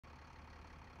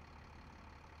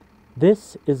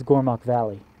This is Gormach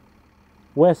Valley,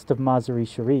 west of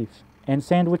Mazar-e-Sharif and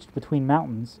sandwiched between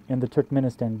mountains and the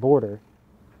Turkmenistan border.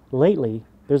 Lately,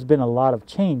 there's been a lot of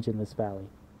change in this valley.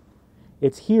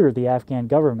 It's here the Afghan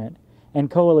government and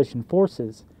coalition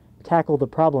forces tackle the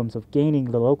problems of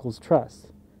gaining the locals' trust,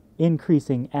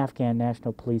 increasing Afghan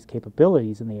National Police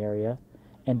capabilities in the area,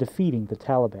 and defeating the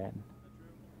Taliban.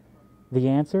 The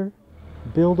answer?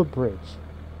 Build a bridge.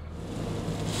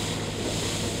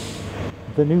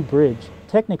 The new bridge,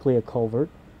 technically a culvert,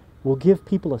 will give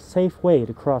people a safe way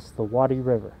to cross the Wadi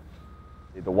River.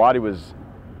 The Wadi was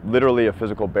literally a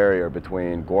physical barrier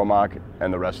between Gormach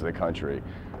and the rest of the country.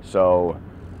 So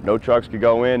no trucks could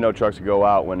go in, no trucks could go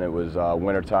out when it was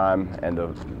winter time and the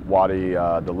Wadi,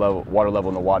 water level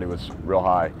in the Wadi was real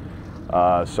high.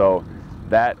 So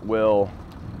that will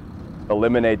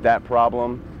eliminate that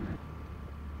problem.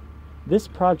 This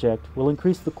project will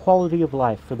increase the quality of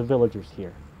life for the villagers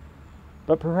here.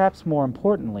 But perhaps more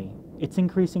importantly, it's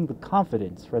increasing the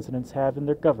confidence residents have in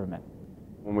their government.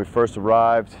 When we first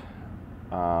arrived,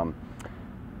 the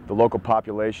local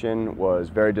population was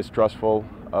very distrustful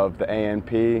of the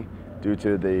ANP due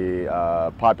to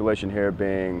the population here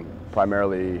being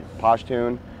primarily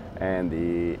Pashtun and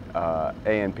the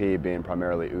ANP being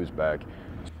primarily Uzbek.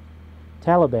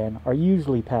 Taliban are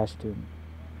usually Pashtun,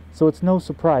 so it's no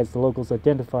surprise the locals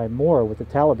identify more with the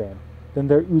Taliban than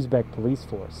their Uzbek police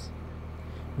force.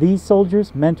 These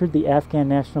soldiers mentored the Afghan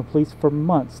National Police for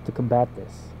months to combat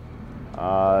this.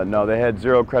 No, they had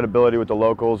zero credibility with the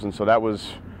locals, and so that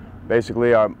was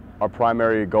basically our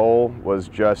primary goal, was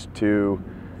just to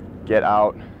get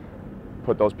out,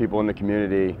 put those people in the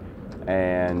community,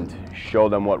 and show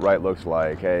them what right looks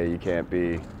like. Hey, you can't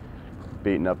be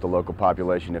beating up the local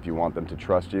population if you want them to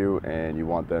trust you and you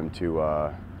want them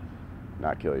to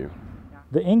not kill you.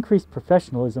 The increased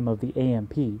professionalism of the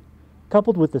ANP,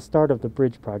 coupled with the start of the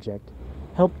bridge project,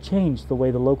 helped change the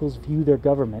way the locals view their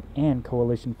government and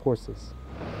coalition forces.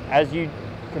 As you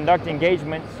conduct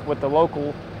engagements with the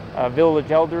local village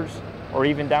elders, or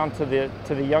even down to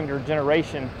the younger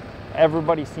generation,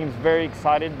 everybody seems very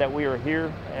excited that we are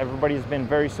here. Everybody's been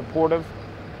very supportive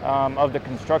of the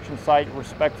construction site,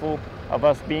 respectful of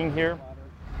us being here.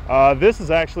 This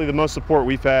is actually the most support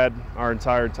we've had our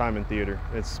entire time in theater.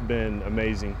 It's been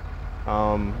amazing.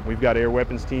 We've got air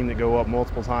weapons team that go up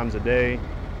multiple times a day.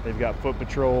 They've got foot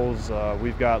patrols.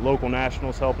 We've got local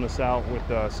nationals helping us out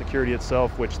with security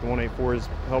itself, which the 184s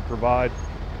help provide.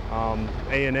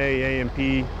 ANA,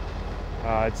 AMP,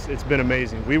 it's been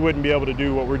amazing. We wouldn't be able to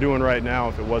do what we're doing right now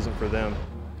if it wasn't for them.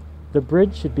 The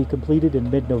bridge should be completed in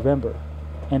mid-November,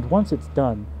 and once it's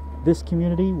done, this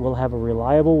community will have a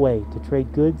reliable way to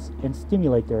trade goods and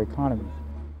stimulate their economy.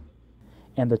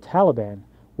 And the Taliban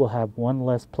will have one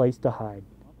less place to hide.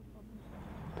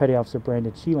 Petty Officer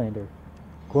Brandon Sheelander,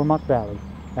 Gormach Valley,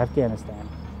 Afghanistan.